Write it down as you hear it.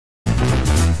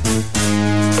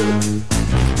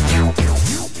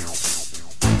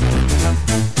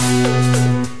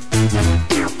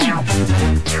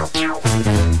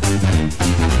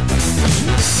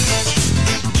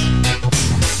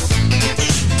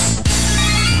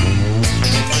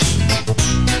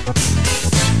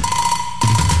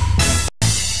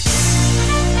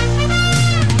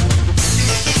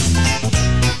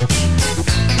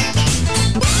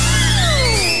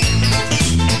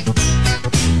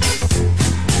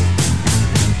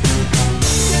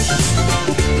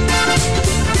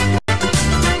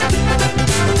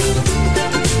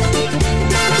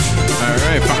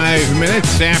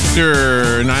minutes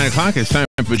after 9 o'clock. It's time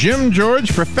for Jim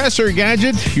George, Professor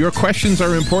Gadget. Your questions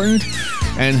are important,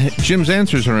 and Jim's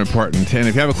answers are important. And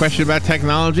if you have a question about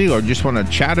technology or just want to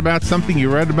chat about something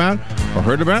you read about or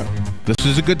heard about, this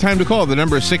is a good time to call. The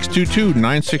number is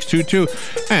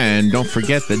 622-9622. And don't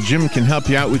forget that Jim can help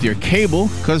you out with your cable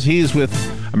because he's with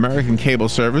American Cable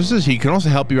Services. He can also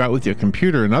help you out with your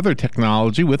computer and other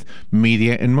technology with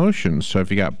Media in Motion. So if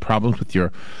you got problems with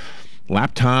your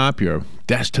laptop, your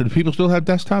desktop, do people still have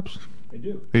desktops? They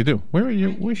do. They do. Where are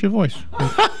you? Where's your voice?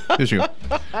 There you go.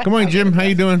 Good morning, Jim. How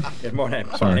you doing? Good morning.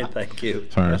 Fine, thank you.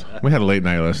 Sorry. We had a late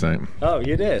night last night. Oh,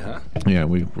 you did, huh? Yeah,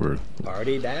 we were.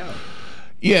 Party down.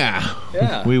 Yeah.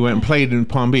 Yeah. We went and played in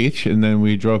Palm Beach, and then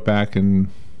we drove back and.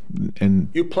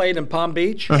 You played in Palm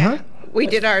Beach? Uh-huh. We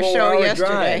did our show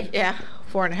yesterday. Drive. Yeah,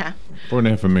 4.5.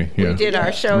 4.5 for me. Yeah. We did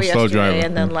our show I'm a slow driver. yesterday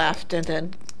and then left and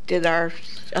then did our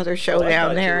other show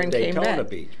down there and came back. Daytona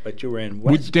Beach, but you were in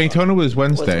West Daytona was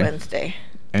Wednesday. Was Wednesday.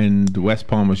 And West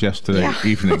Palm was yesterday Yeah.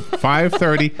 evening.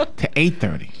 5:30 to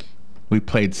 8:30. We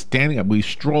played standing up. We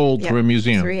strolled through a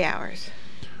museum. 3 hours.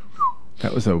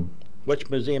 That was a Which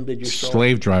museum did you stroll?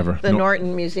 slave driver. The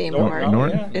Norton Museum. Norton.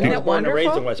 Yeah. Isn't I it was born and raised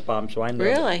wonderful? in West Palm, so I know.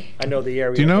 Really? I know the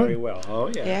area Do you know very it? well. Oh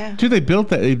yeah. Yeah. Dude, they built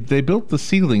that. They built the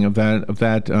ceiling of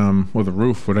that or the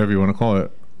roof, whatever you want to call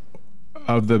it,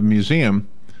 of the museum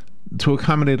to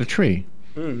accommodate a tree.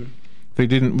 Mm. They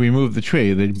didn't remove the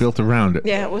tree. They built around it.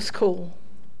 Yeah, it was cool.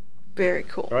 Very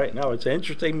cool. Right. No, it's an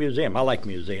interesting museum. I like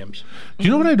museums. Do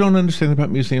you know what I don't understand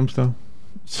about museums, though?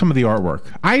 Some of the artwork.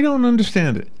 I don't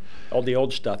understand it. All the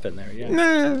old stuff in there. Yeah.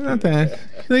 Nah, not that.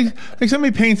 like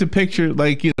somebody paints a picture,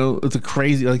 like, you know, it's a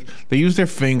crazy, like, they use their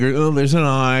finger, oh, there's an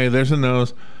eye, there's a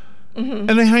nose, and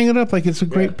they hang it up like it's a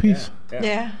great piece.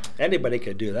 Yeah. Anybody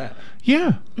could do that.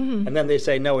 Yeah. And then they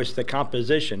say, no, it's the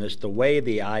composition, it's the way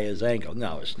the eye is angled.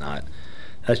 No, it's not.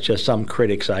 That's just some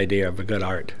critic's idea of a good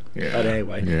art. Yeah. But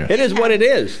anyway, Yeah. it is what it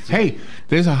is. Hey,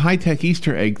 there's a high-tech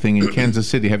Easter egg thing in Kansas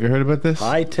City. Have you heard about this?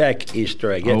 High-tech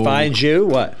Easter egg. It Oh. finds you,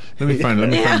 what? Let me find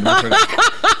it. Yeah,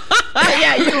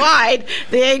 you lied.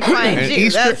 The egg finds you.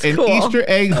 That's cool. An Easter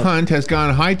egg hunt has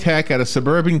gone high-tech at a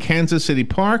suburban Kansas City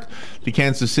park. The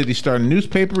Kansas City Star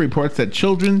newspaper reports that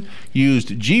children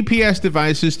used GPS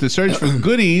devices to search for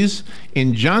goodies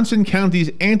in Johnson County's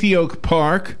Antioch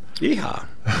Park. Yeehaw.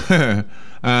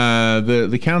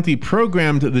 The county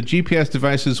programmed the GPS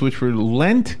devices, which were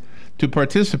lent to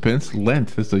participants.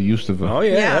 Lent is the use of Oh,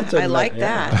 yeah. Yeah, that's a- I like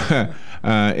that.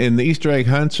 in the Easter egg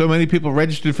hunt. So many people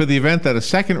registered for the event that a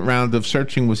second round of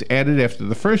searching was added after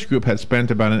the first group had spent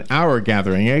about an hour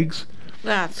gathering eggs.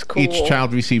 That's cool. Each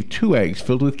child received 2 eggs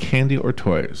filled with candy or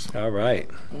toys. All right.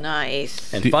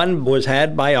 Nice. And fun was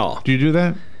had by all. Do you do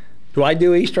that? Do I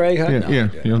do Easter egg hunt? Yeah, No, yeah. I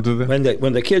don't. You don't do that?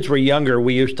 When the kids were younger,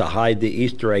 we used to hide the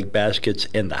Easter egg baskets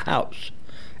in the house,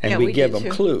 and Yeah, we we give did them too.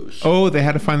 clues. Oh, they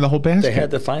had to find the whole basket. They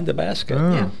had to find the basket.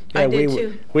 Oh. Yeah, I did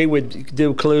too. We would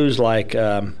do clues like,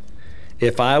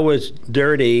 if I was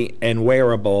dirty and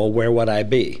wearable, where would I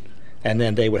be? And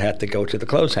then they would have to go to the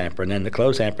clothes hamper, and then the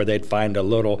clothes hamper, they'd find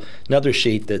another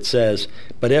sheet that says,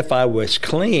 but if I was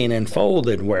clean and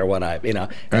folded, where would I, and we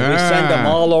send them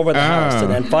all over the house,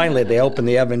 and then finally they open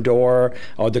the oven door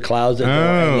or the closet door,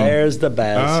 and there's the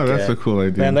basket. Oh, that's a cool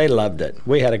idea. And they loved it.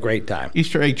 We had a great time.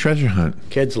 Easter egg treasure hunt.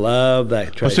 Kids love that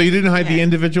Oh, treasure. so you didn't hide the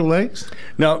individual eggs?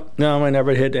 No, I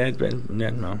never hid that.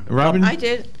 No. Robin? I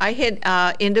did. I hid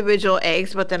individual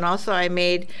eggs, but then also I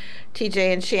made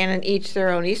TJ and Shannon each their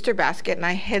own Easter basket, and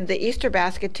I hid the Easter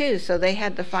basket too, so they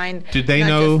had to find. Did they not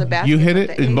know just the basket, you hid but it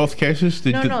the in eggs. both cases?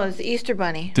 No, it was the Easter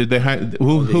Bunny. Did they hide?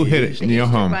 Who hid it The in your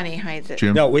Easter home? Bunny hides it.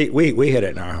 Jim? No, we hid it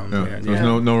in our home. No, Yeah, there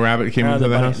was no rabbit came No, into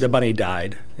the house? the bunny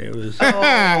died. It was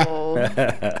Oh.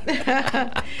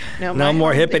 no my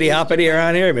more home, the hippity Easter hoppity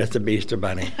around here, Mr. Easter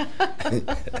Bunny.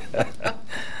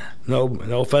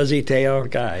 No fuzzy tail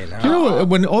guy. No. You know,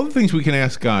 when all the things we can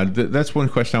ask God, that's one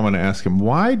question I want to ask him.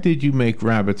 Why did you make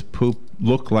rabbits poop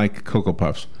look like Cocoa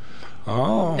Puffs?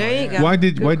 Oh, There you go. Why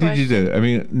did Good you do it? I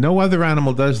mean, no other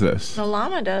animal does this. The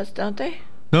llama does, don't they?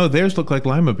 No, theirs look like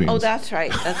lima beans. Oh, that's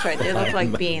right. That's right. They look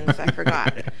like beans. I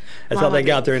forgot. That's how they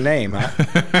got their name, huh?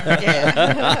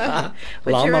 Yeah.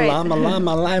 But Llama, you're right. llama,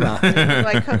 lima. They look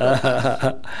like Cocoa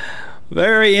Puffs.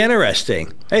 Very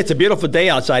interesting. Hey, it's a beautiful day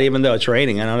outside, even though it's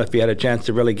raining. I don't know if you had a chance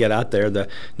to really get out there. The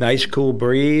nice cool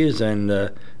breeze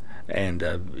and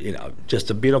just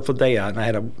a beautiful day out. And I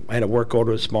had a work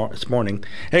order this morning.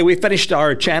 Hey, we finished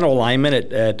our channel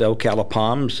alignment at Ocala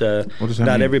Palms. What does that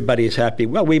not mean? everybody's happy.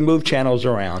 Well, we moved channels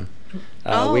around.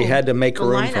 We had to make the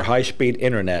room for lineup. high-speed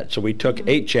internet, so we took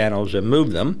 8 channels and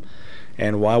moved them.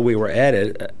 And while we were at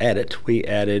it, we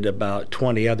added about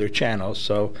 20 other channels.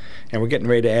 So, and we're getting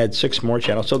ready to add 6 more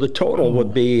channels. So the total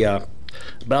would be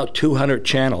about 200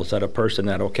 channels that a person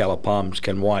at Ocala Palms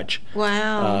can watch.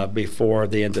 Wow. Before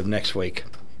the end of next week.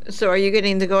 So are you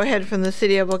getting the go-ahead from the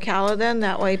city of Ocala then?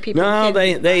 That way people No,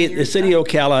 can the city of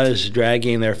Ocala is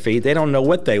dragging their feet. They don't know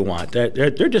what they want. They're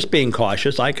just being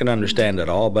cautious. I can understand it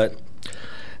all, but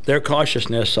their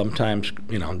cautiousness sometimes,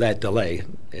 that delay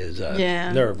is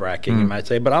nerve-wracking, you might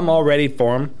say. But I'm all ready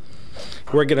for them.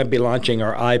 We're going to be launching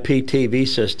our IPTV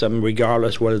system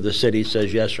regardless whether the city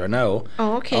says yes or no.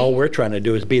 Oh, okay. All we're trying to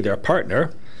do is be their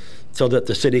partner so that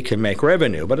the city can make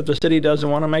revenue. But if the city doesn't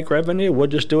want to make revenue, we'll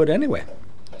just do it anyway.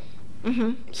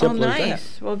 Mm-hmm. Simple nice.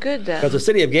 as that. Well, good then. Because the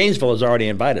city of Gainesville has already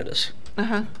invited us.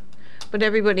 Uh-huh. But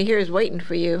everybody here is waiting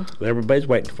for you. Everybody's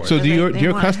waiting for us. So do your they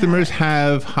want customers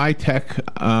have high-tech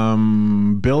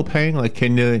bill paying? Like,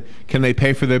 can they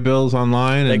pay for their bills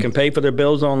online? They can pay for their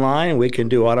bills online. We can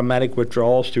do automatic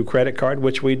withdrawals through credit card,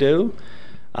 which we do.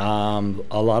 A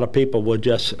lot of people will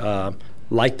just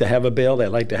like to have a bill. They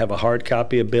like to have a hard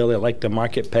copy of bill. They like to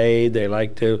mark it paid. They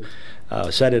like to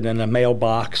set it in a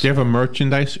mailbox. Do you have a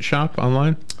merchandise shop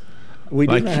online? We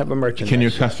do not have a merchandise. Can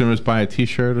your customers buy a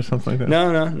T-shirt or something like that?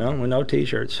 No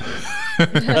T-shirts.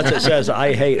 That's it says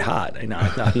I hate hot.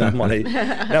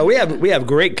 No, we have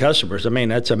great customers. I mean,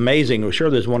 that's amazing. We're sure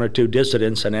there's 1 or 2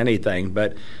 dissidents in anything,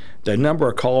 but the number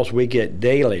of calls we get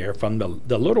daily are from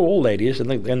the little old ladies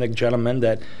and the gentlemen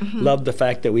that love the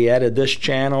fact that we added this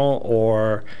channel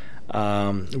or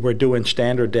we're doing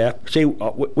standard def. See,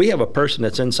 we have a person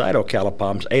that's inside Ocala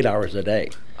Palms 8 hours a day.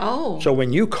 Oh. So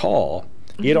when you call,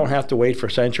 you don't have to wait for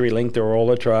CenturyLink to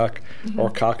roll a truck or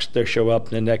Cox to show up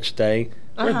the next day.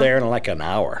 We're there in like an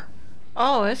hour.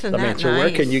 Oh, isn't that nice? So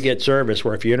where can you get service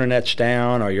where if your internet's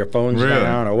down or your phone's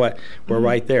down or what, we're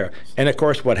right there. And of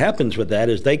course what happens with that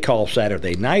is they call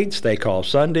Saturday nights, they call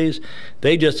Sundays.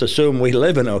 They just assume we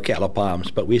live in Ocala Palms,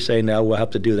 but we say no, we'll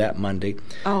have to do that Monday.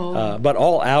 Oh. But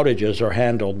all outages are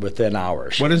handled within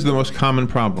hours. What is the most common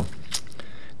problem?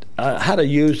 How to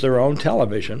use their own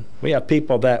television. We have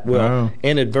people that will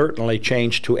inadvertently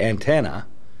change to antenna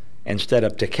instead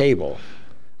of to cable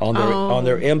on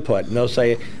their input, and they'll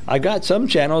say, "I got some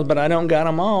channels, but I don't got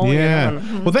them all." Yeah.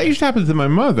 Well, that used to happen to my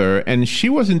mother, and she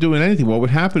wasn't doing anything. What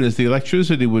would happen is the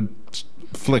electricity would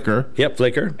flicker. Yep,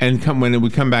 flicker. And when it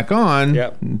would come back on,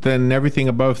 Yep. then everything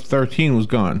above 13 was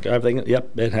gone. Everything, yep,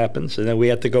 it happens, and then we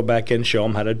have to go back in and show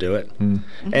them how to do it.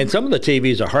 And some of the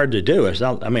TVs are hard to do. It's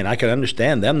not. I mean, I can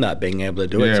understand them not being able to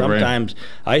do it. Yeah, Sometimes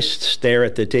I stare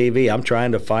at the TV. I'm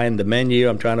trying to find the menu.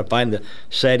 I'm trying to find the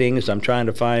settings. I'm trying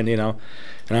to find, and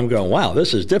I'm going, wow,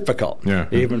 this is difficult. Yeah.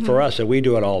 Even for us, and we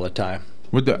do it all the time.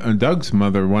 Well, Doug's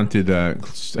mother wanted, I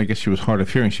guess she was hard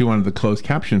of hearing. She wanted the closed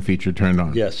caption feature turned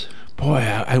on. Yes. Boy,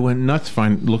 I went nuts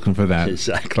looking for that.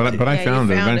 Exactly. But I found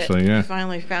it eventually. Yeah. You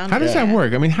finally found it. How does that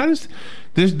work? I mean,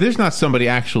 there's not somebody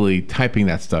actually typing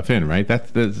that stuff in, right? That's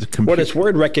the computer. Well, it's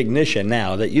word recognition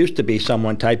now. That used to be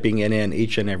someone typing it in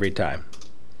each and every time.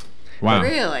 Wow.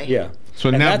 Really? Yeah. So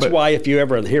and now, that's why if you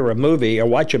ever hear a movie or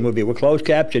watch a movie with closed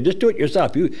caption, just do it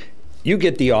yourself. You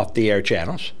get the off-the-air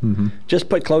channels. Just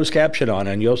put closed caption on,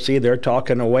 and you'll see they're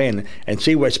talking away and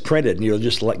see what's printed, and you'll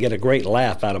just get a great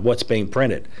laugh out of what's being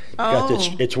printed.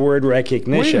 It's word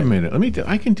recognition. Wait a minute.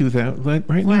 I can do that right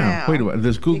now. Wait a minute.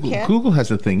 There's Google. Google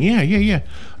has a thing. Yeah.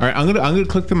 All right. I'm gonna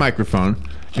click the microphone,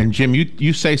 and Jim,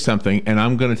 you say something, and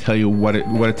I'm gonna tell you what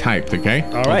it typed. Okay.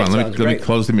 All right. Hold on. Let me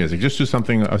close the music. Just do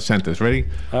something. A sentence. Ready?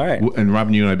 All right. And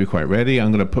Robin, you and I be quiet. Ready?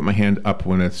 I'm gonna put my hand up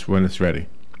when it's ready.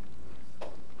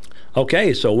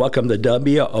 Okay, so welcome to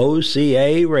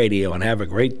WOCA Radio, and have a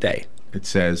great day. It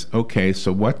says, okay,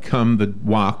 so what come the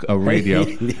walk a radio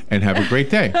and have a great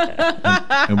day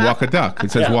and walk a duck.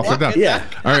 It says walk a duck. Yeah.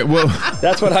 All right, well.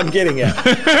 That's what I'm getting at.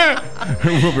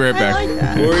 We'll be right back. I like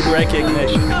that. Word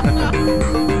recognition.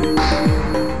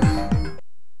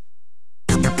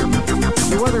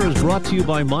 The weather is brought to you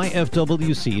by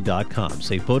myfwc.com.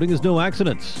 Safe boating is no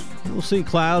accidents. We'll see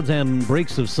clouds and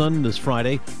breaks of sun this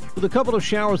Friday with a couple of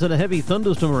showers and a heavy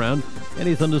thunderstorm around.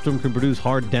 Any thunderstorm can produce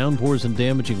hard downpours and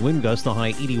damaging wind gusts, the high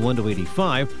 81 to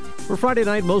 85. For Friday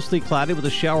night, mostly cloudy with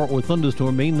a shower or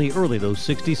thunderstorm, mainly early, though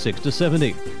 66 to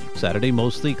 70. Saturday,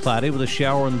 mostly cloudy with a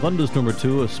shower and thunderstorm or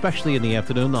two, especially in the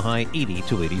afternoon, the high 80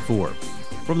 to 84.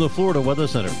 From the Florida Weather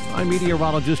Center, I'm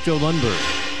meteorologist Joe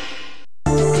Lundberg.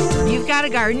 You've got a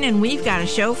garden and we've got a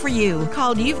show for you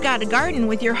called You've Got a Garden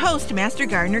with your host, Master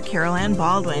Gardener Carol Ann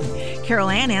Baldwin. Carol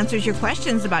Ann answers your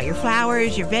questions about your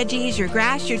flowers, your veggies, your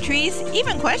grass, your trees,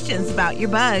 even questions about your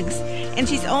bugs. And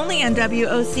she's only on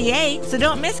WOCA, so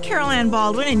don't miss Carol Ann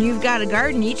Baldwin and You've Got a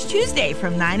Garden each Tuesday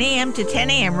from 9 a.m. to 10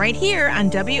 a.m. right here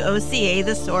on WOCA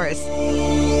The Source.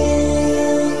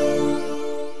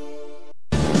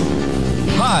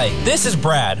 Hi, this is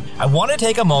Brad. I want to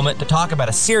take a moment to talk about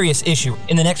a serious issue.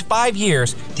 In the next 5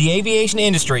 years, the aviation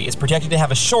industry is projected to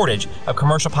have a shortage of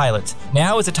commercial pilots.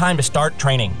 Now is the time to start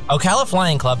training. Ocala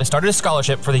Flying Club has started a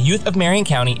scholarship for the youth of Marion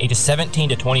County ages 17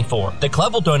 to 24. The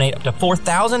club will donate up to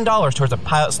 $4,000 towards a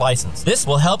pilot's license. This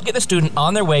will help get the student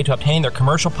on their way to obtaining their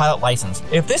commercial pilot license.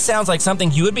 If this sounds like something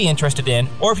you would be interested in,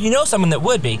 or if you know someone that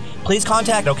would be, please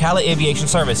contact Ocala Aviation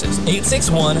Services,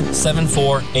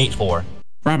 861-7484.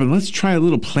 Robin, let's try a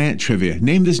little plant trivia.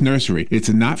 Name this nursery. It's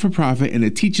a not-for-profit, and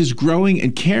it teaches growing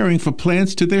and caring for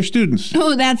plants to their students.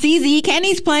 Oh, that's easy.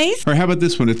 Kenny's Place. Or how about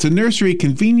this one? It's a nursery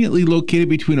conveniently located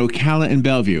between Ocala and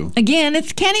Bellevue. Again,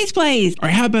 it's Kenny's Place. Or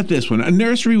how about this one? A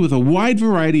nursery with a wide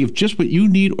variety of just what you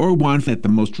need or want at the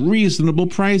most reasonable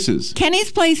prices.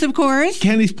 Kenny's Place, of course.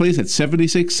 Kenny's Place at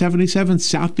 7677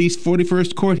 Southeast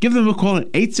 41st Court. Give them a call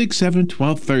at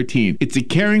 867-1213. It's a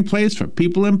caring place for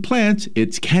people and plants.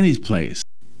 It's Kenny's Place.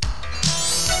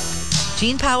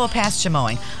 Gene Powell Pasture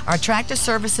Mowing. Our tractor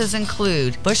services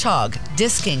include bush hog,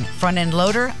 disking, front-end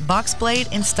loader, box blade,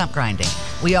 and stump grinding.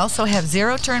 We also have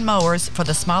zero-turn mowers for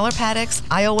the smaller paddocks,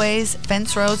 aisleways,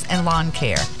 fence rows, and lawn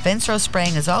care. Fence row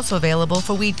spraying is also available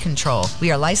for weed control.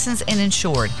 We are licensed and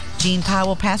insured. Gene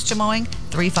Powell Pasture Mowing,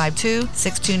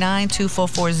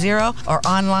 352-629-2440, or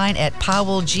online at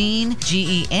powellgene,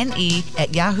 Gene,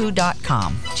 at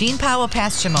yahoo.com. Gene Powell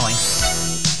Pasture Mowing.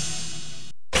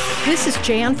 This is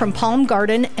Jan from Palm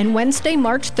Garden, and Wednesday,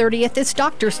 March 30th is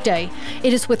Doctor's Day.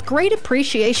 It is with great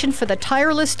appreciation for the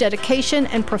tireless dedication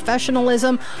and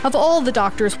professionalism of all the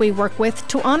doctors we work with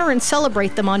to honor and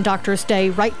celebrate them on Doctor's Day.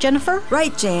 Right, Jennifer?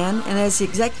 Right, Jan. And as the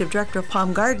Executive Director of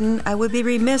Palm Garden, I would be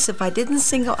remiss if I didn't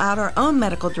single out our own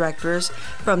medical directors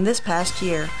from this past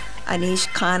year, Anish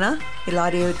Khanna,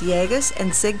 Eladio Diegas,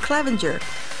 and Sig Clevenger.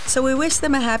 So we wish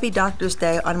them a happy Doctor's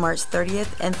Day on March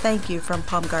 30th, and thank you from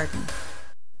Palm Garden.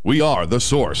 We are The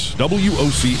Source,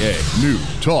 WOCA,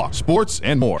 news, talk, sports,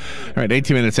 and more. All right,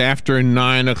 18 minutes after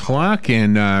 9 o'clock.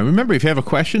 And remember, if you have a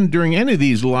question during any of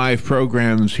these live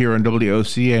programs here on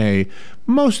WOCA,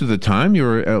 most of the time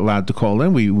you're allowed to call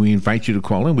in. We invite you to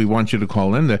call in. We want you to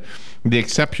call in. The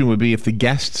exception would be if the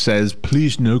guest says,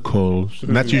 please no calls.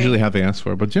 And that's usually how they ask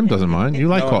for it. But Jim doesn't mind. You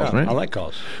like calls, right? I like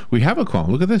calls. We have a call.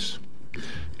 Look at this.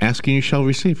 Asking you shall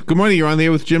receive. Good morning. You're on the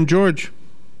air with Jim George.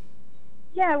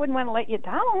 Yeah, I wouldn't want to let you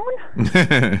down.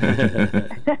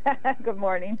 Good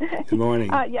morning. Good morning.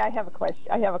 Yeah, I have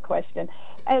a question.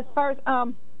 As far as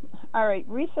all right,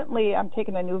 recently I'm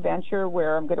taking a new venture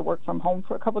where I'm going to work from home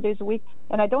for a couple of days a week,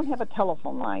 and I don't have a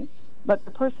telephone line. But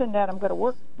the person that I'm going to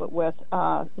work with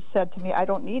said to me, I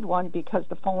don't need one because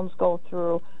their phones go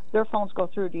through the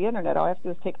internet. All I have to do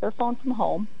is take their phone from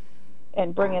home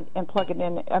and bring it and plug it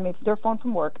in. I mean, their phone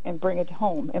from work and bring it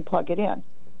home and plug it in.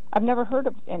 I've never heard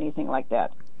of anything like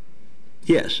that.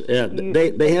 Yes,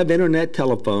 they have internet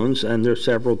telephones, and there's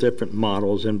several different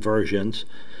models and versions,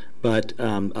 but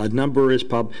a number is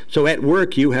so at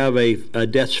work you have a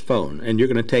desk phone, and you're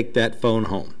going to take that phone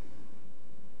home.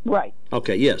 Right.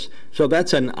 Okay, yes. So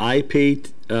that's an IP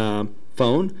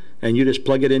phone, and you just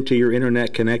plug it into your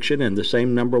internet connection, and the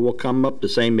same number will come up, the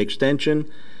same extension.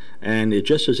 And it's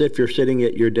just as if you're sitting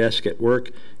at your desk at work.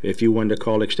 If you wanted to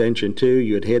call extension 2,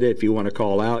 you'd hit it. If you want to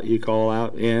call out, you call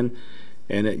out in.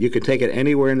 And you can take it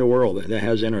anywhere in the world that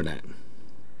has internet.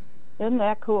 Isn't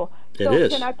that cool? It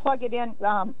is. Can I plug it in?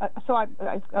 So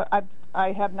I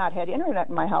have not had internet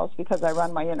in my house because I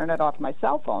run my internet off my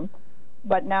cell phone.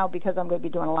 But now, because I'm going to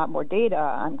be doing a lot more data,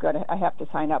 I have to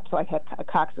sign up. So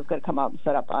Cox is going to come out and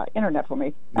set up internet for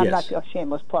me. I'm not a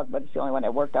shameless plug, but it's the only one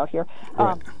that worked out here.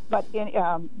 Right.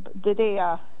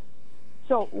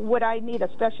 So would I need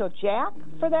a special jack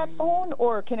for that phone,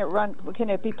 or can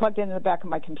it be plugged into the back of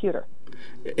my computer?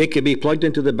 It can be plugged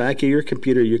into the back of your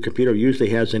computer. Your computer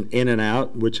usually has an in and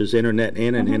out, which is internet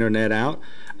in and internet out.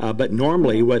 But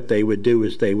normally what they would do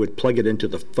is they would plug it into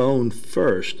the phone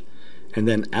first, and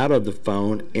then out of the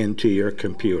phone into your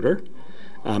computer,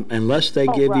 unless they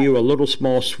give you a little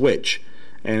small switch,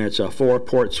 and it's a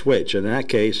 4-port switch. In that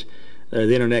case,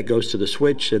 the internet goes to the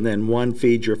switch, and then one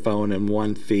feeds your phone and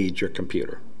one feeds your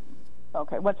computer.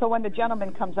 Okay. Well, so when the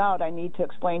gentleman comes out, I need to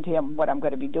explain to him what I'm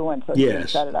going to be doing, so he can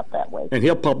set it up that way. And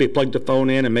he'll probably plug the phone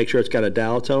in and make sure it's got a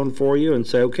dial tone for you and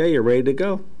say, okay, you're ready to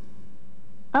go.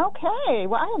 Okay.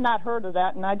 Well, I had not heard of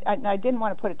that, and I didn't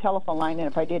want to put a telephone line in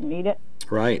if I didn't need it.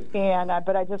 Right. And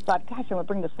but I just thought, gosh, I'm going to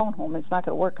bring this phone home. It's not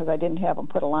going to work because I didn't have them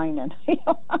put a line in.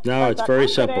 No, it's very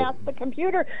simple. I'm going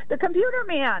to ask the computer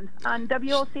man on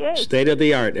WOCA. State of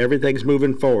the art. Everything's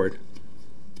moving forward.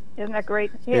 Isn't that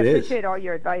great? Yeah, It I is. appreciate all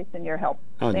your advice and your help.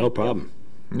 Oh, no problem.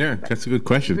 Yeah, that's a good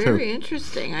question, too. Very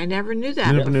interesting. I never knew that.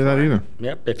 I never knew that either.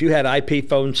 Yep. If you had IP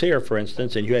phones here, for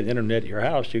instance, and you had internet at your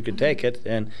house, you could take it,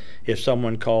 and if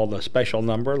someone called a special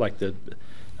number like the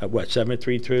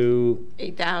 732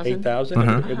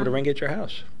 8000, it would ring at your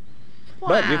house. Wow.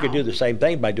 But you could do the same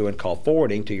thing by doing call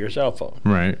forwarding to your cell phone.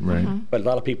 Right. But a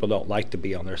lot of people don't like to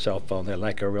be on their cell phone. They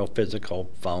like a real physical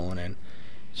phone and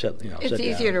sit It's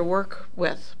easier down. to work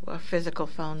with a physical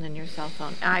phone than your cell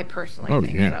phone. I personally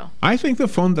think so. I think the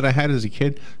phone that I had as a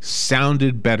kid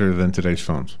sounded better than today's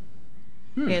phones.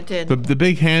 It did. The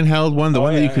big handheld one, the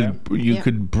one that you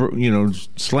could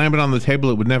slam it on the table,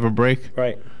 it would never break.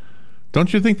 Right.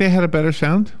 Don't you think they had a better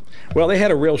sound? Well, they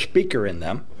had a real speaker in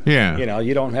them. Yeah. You know,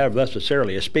 you don't have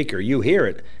necessarily a speaker. You hear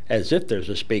it as if there's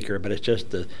a speaker, but it's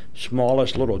just the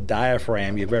smallest little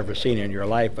diaphragm you've ever seen in your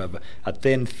life of a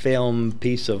thin film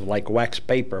piece of like wax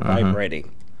paper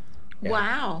vibrating. Yeah.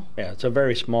 Wow. Yeah, it's a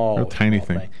very small, tiny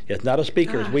small thing. It's not a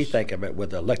speaker as we think of it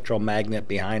with an electromagnet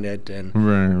behind it and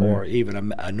Right. or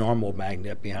even a normal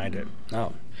magnet behind it.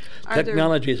 No. Are there-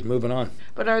 Technology is moving on.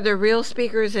 But are there real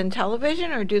speakers in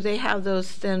television, or do they have those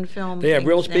thin film? They have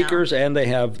real things now? speakers, and they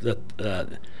have the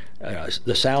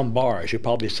sound bar. As you've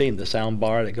probably seen, the sound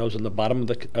bar that goes in the bottom of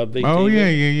the Oh,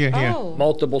 TV. yeah. Oh.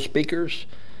 Multiple speakers,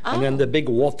 and then the big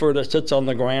woofer that sits on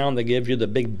the ground that gives you the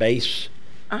big bass.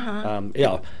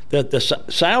 The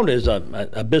sound is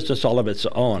a business all of its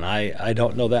own. I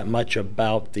don't know that much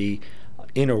about the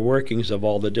inner workings of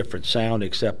all the different sound,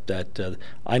 except that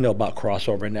I know about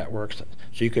crossover networks.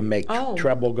 So you can make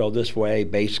treble go this way,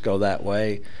 bass go that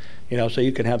way, so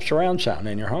you can have surround sound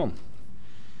in your home.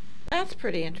 That's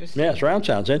pretty interesting. Yeah, surround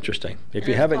sound's interesting. If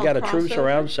you it's haven't got a called true crossover?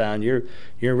 surround sound, you're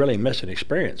really missing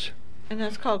experience. And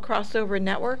that's called crossover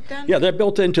network then? Yeah, they're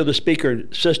built into the speaker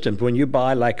systems. When you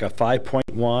buy like a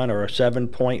 5.1 or a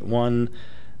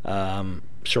 7.1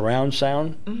 surround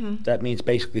sound, that means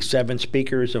basically 7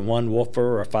 speakers and 1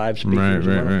 woofer, or 5 speakers.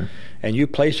 Right. And you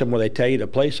place them where they tell you to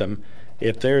place them.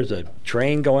 If there's a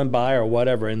train going by or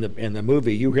whatever in the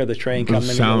movie, you hear the train coming in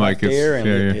your sound left like it's- ear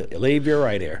and yeah. leave your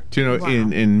right ear. Do you know,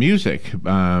 in music,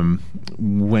 when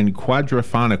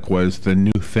quadraphonic was the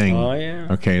new thing. Oh, yeah.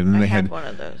 Okay, and then they had had one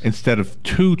of those. instead of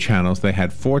 2 channels, they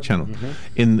had 4 channels.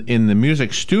 In the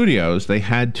music studios, they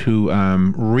had to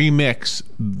remix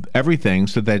everything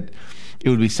so that it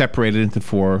would be separated into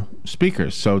 4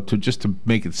 speakers. So to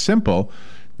make it simple,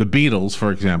 the Beatles,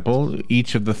 for example,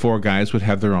 each of the 4 guys would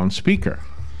have their own speaker.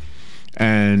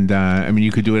 And I mean,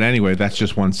 you could do it anyway. That's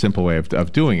just one simple way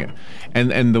of doing it.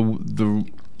 And the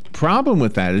problem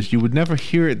with that is you would never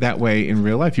hear it that way in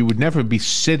real life. You would never be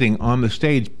sitting on the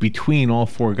stage between all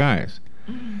 4 guys.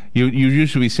 You'd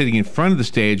usually be sitting in front of the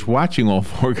stage watching all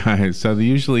 4 guys. So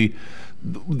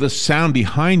the sound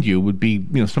behind you would be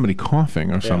somebody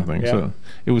coughing or something. yeah. So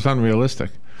it was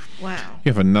unrealistic. Wow. You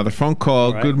have another phone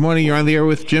call. Right. Good morning. You're on the air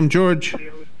with Jim George.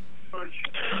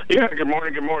 Yeah, good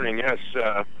morning. Yes,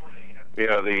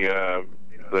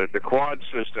 the quad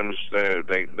systems,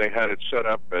 they had it set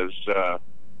up as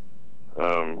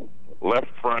left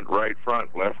front,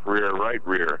 left rear, right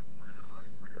rear.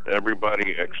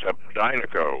 Everybody except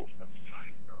Dynaco.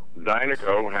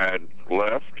 Dynaco had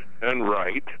left and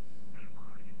right,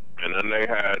 and then they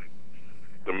had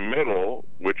the middle,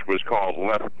 which was called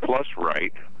left plus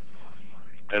right,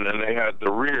 and then they had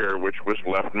the rear, which was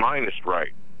left minus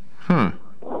right. Huh.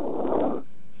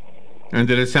 And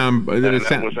did it sound?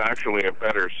 That was actually a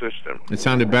better system. It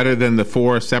sounded better than the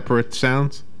 4 separate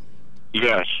sounds.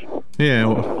 Yes. Yeah,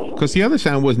 because the other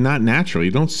sound was not natural.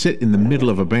 You don't sit in the middle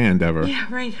of a band ever. Yeah,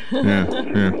 right. Yeah.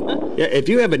 Yeah, if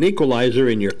you have an equalizer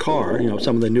in your car,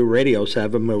 some of the new radios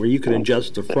have them where you can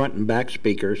adjust the front and back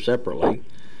speakers separately.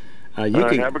 Have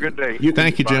a good day.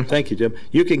 Thank you, Jim. Thank you, Jim.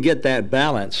 You can get that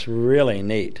balance really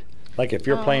neat. Like if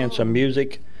you're playing some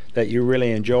music that you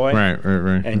really enjoy, Right.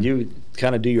 and you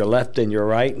kind of do your left and your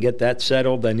right and get that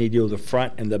settled, then you do the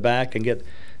front and the back and get.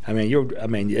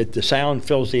 The sound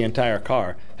fills the entire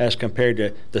car as compared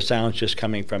to the sounds just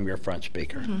coming from your front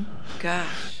speaker.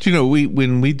 Gosh. Do you know,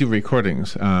 when we do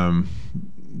recordings,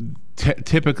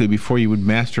 typically before you would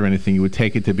master anything, you would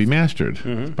take it to be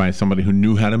mastered by somebody who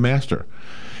knew how to master.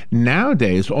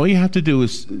 Nowadays, all you have to do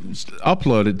is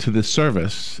upload it to this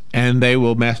service, and they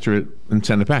will master it and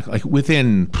send it back. Like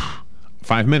within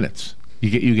 5 minutes,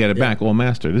 you get it back all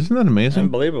mastered. Isn't that amazing?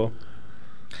 Unbelievable.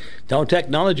 No,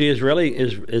 technology is really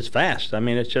is fast. I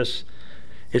mean,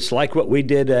 it's like what we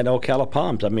did at Ocala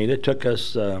Palms. I mean, it took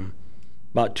us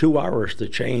about 2 hours to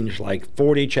change like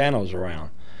 40 channels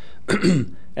around.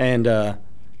 And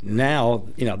now,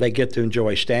 they get to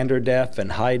enjoy standard def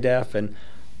and high def and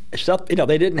stuff.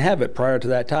 They didn't have it prior to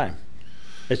that time.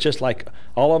 It's just like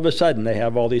all of a sudden they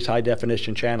have all these high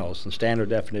definition channels and standard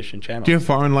definition channels. Do you have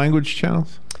foreign language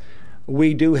channels?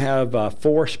 We do have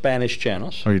 4 Spanish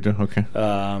channels. Oh, you do? Okay.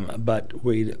 But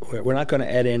we're not going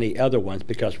to add any other ones,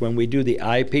 because when we do the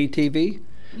IPTV,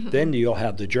 then you'll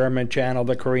have the German channel,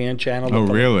 the Korean channel. Oh,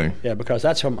 really? Yeah, because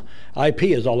that's from IP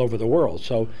is all over the world.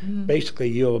 So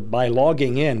basically, by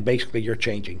logging in, basically you're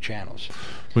changing channels.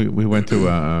 We went to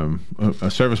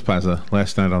a service plaza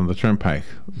last night on the Turnpike,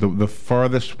 the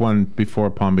farthest one before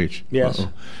Palm Beach. Yes.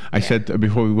 I said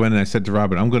before we went in, I said to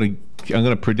Robin, I'm going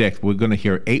to predict we're going to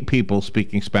hear 8 people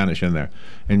speaking Spanish in there,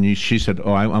 and she said,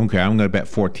 "Oh, I'm okay. I'm going to bet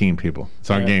 14 people." It's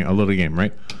our game, a little game,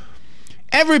 right?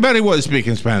 Everybody was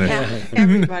speaking Spanish. Yeah,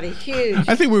 everybody, huge.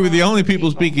 I think we were the only people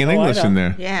speaking English in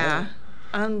there. Yeah.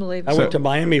 Unbelievable. I went to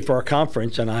Miami for a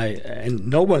conference, and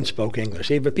no one spoke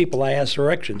English. Even people I asked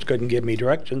directions couldn't give me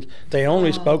directions. They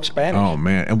only spoke Spanish. Oh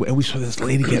man! And we saw this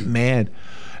lady get mad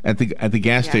at the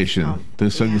gas station.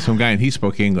 There's some guy, and he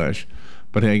spoke English,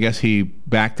 but I guess he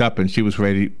backed up, and she was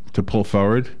ready to pull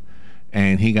forward,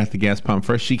 and he got the gas pump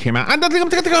first. She came out.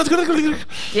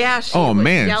 Yeah. She oh was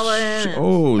man!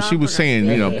 Yelling She was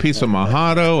saying, piece of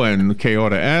mojado and que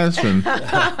hora es and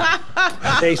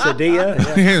quesadilla.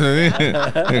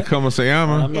 Como se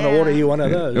llama? I'm going to order you one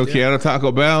of those. Yo quiero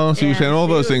Taco Bell. She was saying all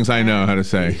those things I know how to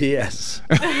say. Yes.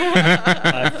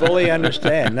 I fully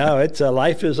understand. No,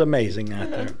 life is amazing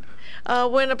out there.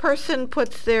 When a person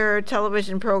puts their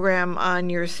television program on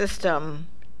your system,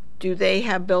 do they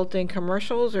have built-in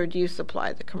commercials, or do you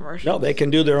supply the commercials? No, they can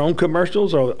do their own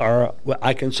commercials, or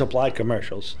I can supply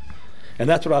commercials. And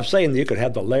that's what I'm saying. You could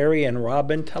have the Larry and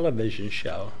Robin television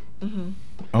show.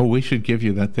 Oh, we should give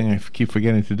you that thing. I keep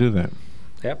forgetting to do that.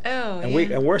 Yep. Oh,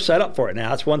 and we're set up for it now.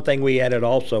 That's one thing we added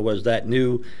also, was that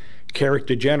new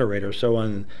character generator. So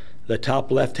on the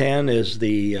top left hand is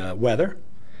the weather.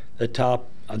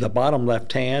 The bottom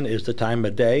left hand is the time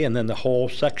of day, and then the whole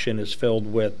section is filled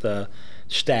with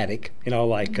static.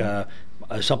 Like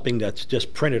something that's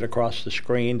just printed across the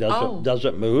screen,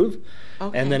 doesn't move.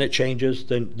 Okay. And then it changes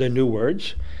the new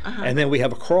words. And then we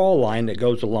have a crawl line that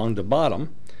goes along the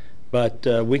bottom. But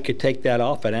we could take that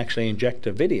off and actually inject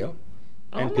a video,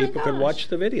 and people could watch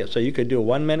the video. So you could do a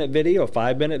 1-minute video, a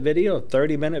 5-minute video, a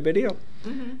 30-minute video,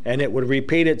 and it would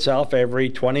repeat itself every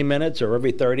 20 minutes or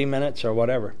every 30 minutes or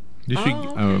whatever. You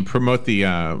should promote the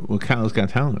Ocala's Got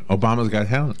Talent, Obama's Got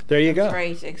Talent. There you go. That's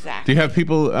right, exactly. Do you have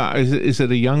people? Is it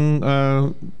a young?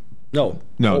 No,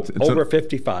 it's over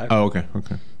 55. Oh, okay.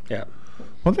 Yeah.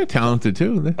 Well, they're talented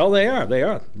too. Oh, they are.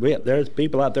 There's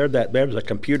people out there there's a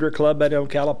computer club at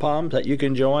Ocala Palms that you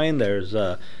can join. There's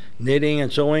knitting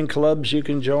and sewing clubs you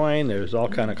can join. There's all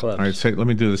kind of clubs. All right, let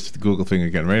me do this Google thing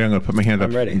again. Ready? I'm going to put my hand up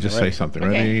and just say something.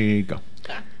 Okay. Ready? Go.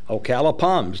 Ocala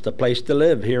Palms, the place to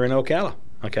live here in Ocala.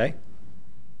 Okay.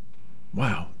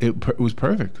 Wow, it was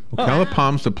perfect. Ocala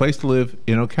Palms, the place to live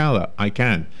in Ocala. I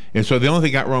can. And so the only thing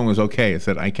I got wrong was okay. It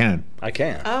said I can. I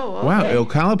can. Oh, okay. Wow,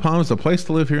 Ocala Palms, the place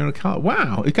to live here in Ocala.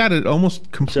 Wow, it got it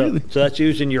almost completely. So that's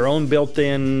using your own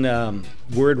built-in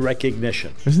word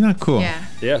recognition. Isn't that cool? Yeah.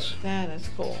 Yes. That is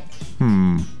cool.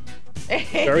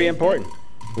 Very important.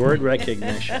 Word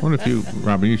recognition. I wonder if you,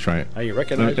 Robin, you try it. Are you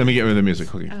recognizing? Let me get rid of the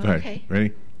music. Okay, go ahead.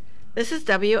 Ready? This is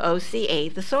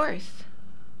WOCA, the source.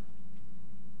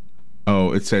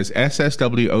 Oh, it says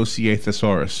SSWOCA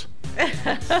thesaurus. And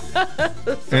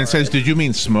it says, did you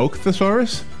mean smoke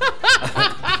thesaurus?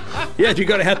 Yeah, if you're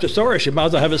going to have thesaurus, you might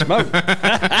as well have a smoke.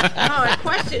 It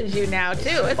questions you now,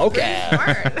 too. It's okay.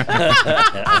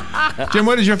 Jim,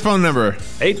 what is your phone number?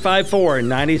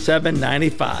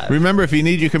 854-9795. Remember, if you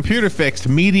need your computer fixed,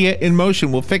 Media in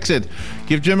Motion will fix it.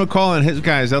 Give Jim a call and his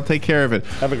guys. They'll take care of it.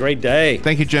 Have a great day.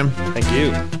 Thank you, Jim. Thank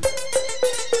you.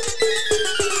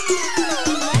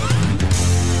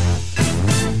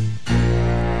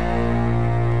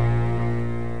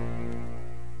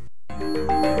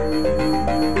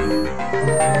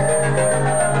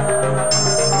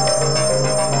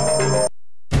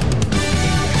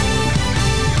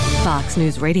 Fox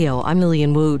News Radio, I'm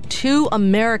Lillian Wu. 2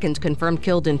 Americans confirmed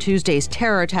killed in Tuesday's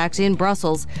terror attacks in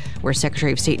Brussels, where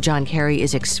Secretary of State John Kerry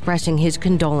is expressing his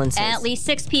condolences. At least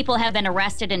 6 people have been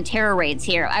arrested in terror raids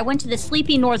here. I went to the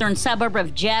sleepy northern suburb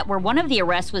of Jet, where one of the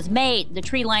arrests was made. The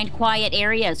tree-lined quiet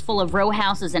area is full of row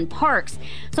houses and parks.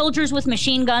 Soldiers with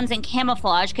machine guns and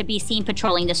camouflage could be seen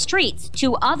patrolling the streets.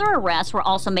 2 other arrests were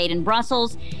also made in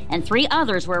Brussels, and 3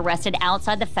 others were arrested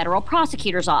outside the federal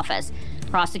prosecutor's office.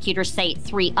 Prosecutors say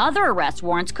 3 other arrest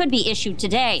warrants could be issued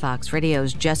today. Fox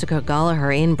Radio's Jessica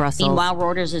Gallagher in Brussels. Meanwhile,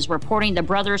 Reuters is reporting the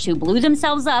brothers who blew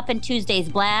themselves up in Tuesday's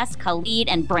blast, Khalid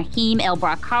and Brahim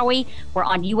El-Barkawi, were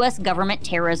on U.S. government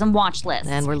terrorism watch lists.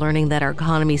 And we're learning that our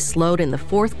economy slowed in the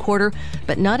 4th quarter,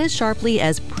 but not as sharply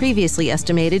as previously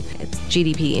estimated. It's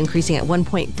GDP increasing at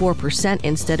 1.4%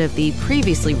 instead of the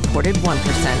previously reported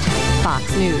 1%. Fox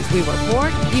News, we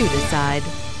report, you decide.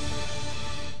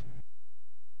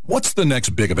 What's the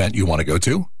next big event you want to go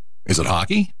to? Is it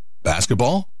hockey?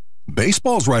 Basketball?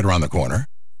 Baseball's right around the corner.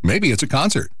 Maybe it's a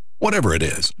concert. Whatever it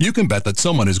is, you can bet that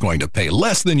someone is going to pay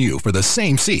less than you for the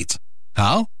same seats.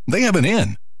 How? They have an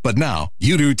in. But now,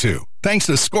 you do too, thanks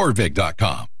to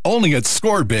ScoreBig.com. Only at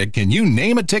ScoreBig can you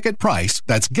name a ticket price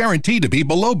that's guaranteed to be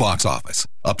below box office.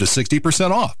 Up to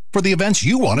 60% off for the events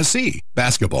you want to see.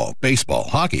 Basketball, baseball,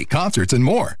 hockey, concerts, and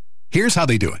more. Here's how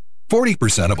they do it.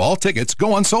 40% of all tickets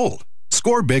go unsold.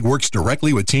 ScoreBig works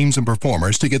directly with teams and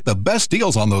performers to get the best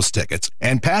deals on those tickets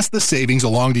and pass the savings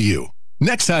along to you.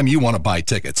 Next time you want to buy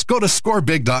tickets, go to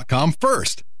ScoreBig.com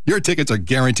first. Your tickets are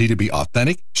guaranteed to be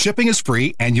authentic, shipping is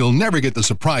free, and you'll never get the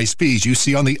surprise fees you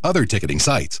see on the other ticketing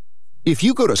sites. If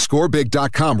you go to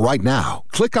ScoreBig.com right now,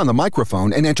 click on the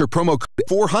microphone and enter promo code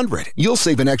 400, you'll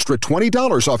save an extra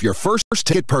 $20 off your first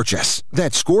ticket purchase.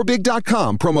 That's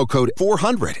ScoreBig.com, promo code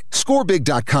 400.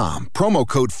 ScoreBig.com, promo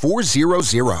code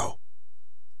 400.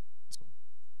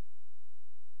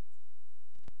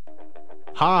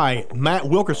 Hi, Matt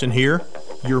Wilkerson here,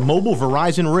 your mobile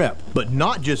Verizon rep. But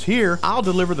not just here, I'll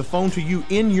deliver the phone to you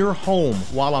in your home.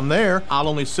 While I'm there, I'll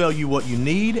only sell you what you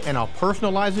need and I'll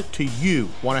personalize it to you.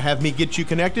 Want to have me get you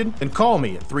connected? Then call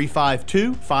me at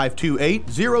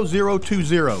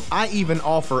 352-528-0020. I even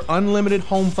offer unlimited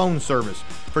home phone service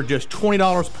for just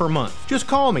 $20 per month. Just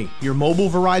call me, your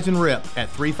mobile Verizon rep,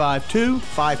 at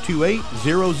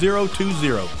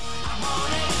 352-528-0020.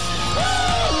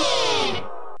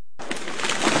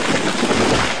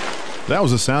 That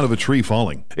was the sound of a tree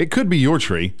falling. It could be your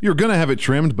tree. You're going to have it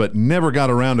trimmed, but never got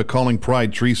around to calling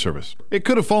Pride Tree Service. It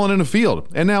could have fallen in a field,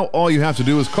 and now all you have to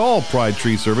do is call Pride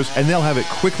Tree Service, and they'll have it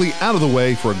quickly out of the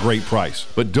way for a great price.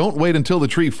 But don't wait until the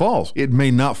tree falls. It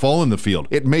may not fall in the field.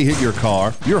 It may hit your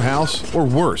car, your house, or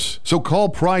worse. So call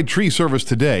Pride Tree Service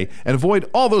today and avoid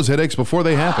all those headaches before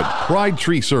they happen. Pride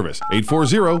Tree Service,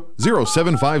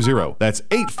 840-0750. That's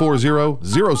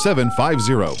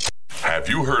 840-0750. Have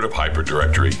you heard of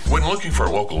Hyperdirectory? When looking for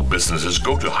local businesses,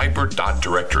 go to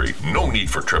hyper.directory. No need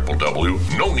for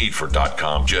www, no need for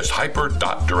 .com, just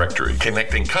hyper.directory.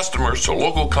 Connecting customers to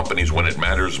local companies when it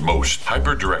matters most.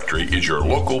 Hyperdirectory is your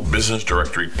local business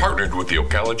directory partnered with the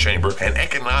Ocala Chamber and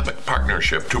Economic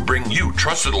Partnership to bring you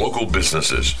trusted local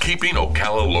businesses. Keeping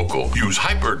Ocala local. Use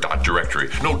hyper.directory.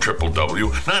 No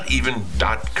www, not even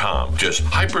 .com. Just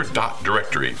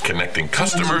hyper.directory. Connecting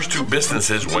customers to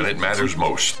businesses when it matters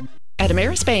most. At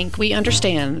Ameris Bank, we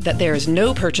understand that there is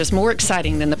no purchase more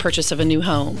exciting than the purchase of a new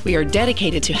home. We are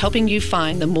dedicated to helping you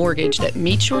find the mortgage that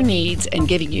meets your needs and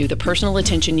giving you the personal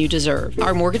attention you deserve.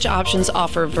 Our mortgage options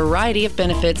offer a variety of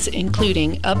benefits,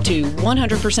 including up to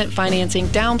 100% financing,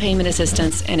 down payment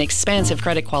assistance, and expansive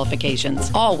credit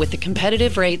qualifications, all with the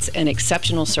competitive rates and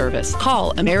exceptional service.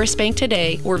 Call Ameris Bank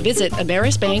today or visit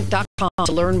amerisbank.com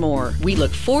to learn more. We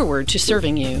look forward to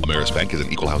serving you. Ameris Bank is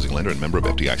an equal housing lender and member of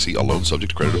FDIC, a loan subject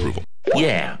to credit approval.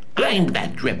 Yeah, I'm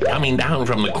that drip coming down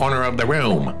from the corner of the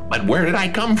room. But where did I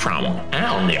come from?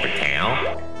 I'll never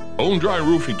tell. Bone Dry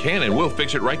Roofing can and will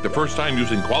fix it right the first time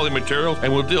using quality materials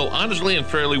and will deal honestly and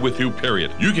fairly with you,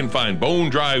 period. You can find Bone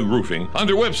Dry Roofing on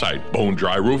their website,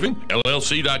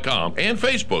 bonedryroofingllc.com, and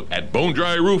Facebook at Bone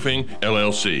Dry Roofing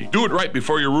LLC. Do it right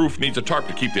before your roof needs a tarp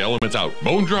to keep the elements out.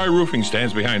 Bone Dry Roofing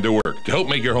stands behind their work to help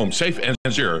make your home safe and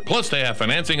secure, plus they have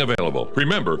financing available.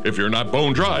 Remember, if you're not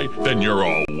bone dry, then you're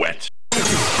all wet.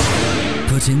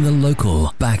 Putting the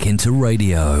local back into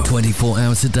radio. 24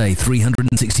 hours a day,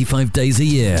 365 days a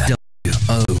year.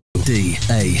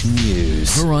 WODA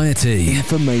News. Variety.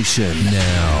 Information.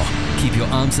 Now. Keep your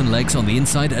arms and legs on the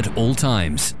inside at all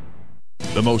times.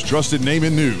 The most trusted name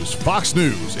in news, Fox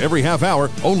News, every half hour,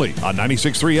 only on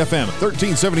 96.3 FM,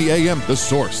 1370 AM, The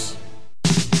Source.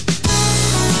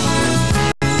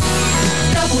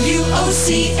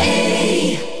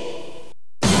 WOCA.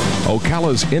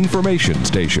 Ocala's information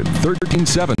station,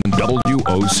 13.7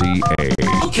 WOCA.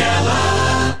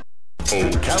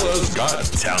 Ocala's Got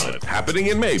Talent, happening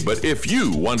in May. But if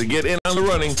you want to get in on the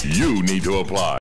running, you need to apply.